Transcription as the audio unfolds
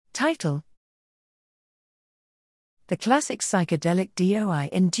Title: The classic psychedelic DOI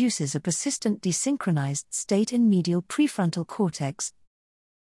induces a persistent desynchronized state in medial prefrontal cortex.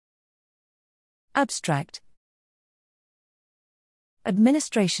 Abstract: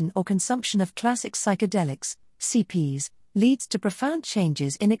 Administration or consumption of classic psychedelics, CPs, leads to profound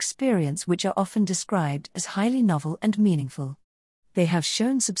changes in experience which are often described as highly novel and meaningful. They have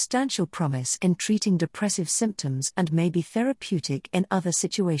shown substantial promise in treating depressive symptoms and may be therapeutic in other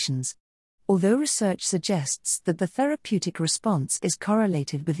situations. Although research suggests that the therapeutic response is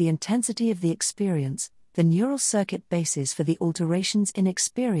correlated with the intensity of the experience, the neural circuit basis for the alterations in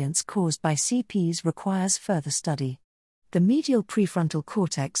experience caused by CPs requires further study. The medial prefrontal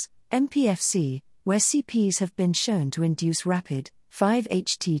cortex, MPFC, where CPs have been shown to induce rapid,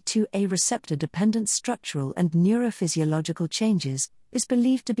 5-HT2A receptor-dependent structural and neurophysiological changes, is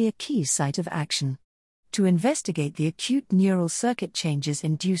believed to be a key site of action. To investigate the acute neural circuit changes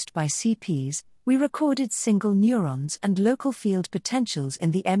induced by CPs, we recorded single neurons and local field potentials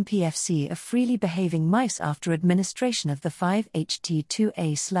in the MPFC of freely behaving mice after administration of the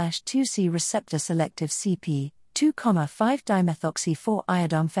 5-HT2A/2C receptor selective CP,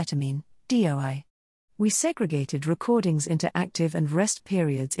 2,5-dimethoxy-4-iodinamphetamine, DOI. We segregated recordings into active and rest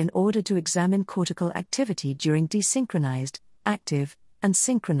periods in order to examine cortical activity during desynchronized, active, and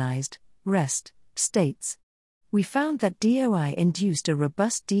synchronized, rest, states. We found that DOI induced a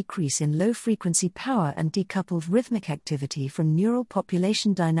robust decrease in low-frequency power and decoupled rhythmic activity from neural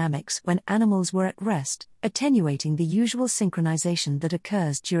population dynamics when animals were at rest, attenuating the usual synchronization that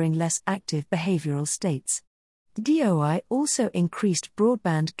occurs during less active behavioral states. DOI also increased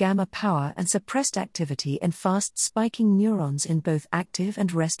broadband gamma power and suppressed activity in fast-spiking neurons in both active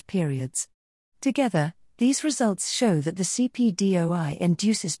and rest periods. Together, these results show that the CP-DOI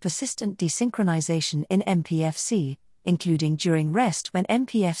induces persistent desynchronization in MPFC, including during rest when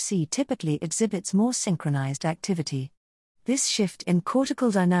MPFC typically exhibits more synchronized activity. This shift in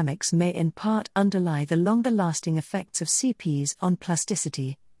cortical dynamics may in part underlie the longer-lasting effects of CPs on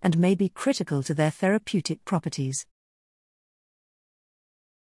plasticity, and may be critical to their therapeutic properties.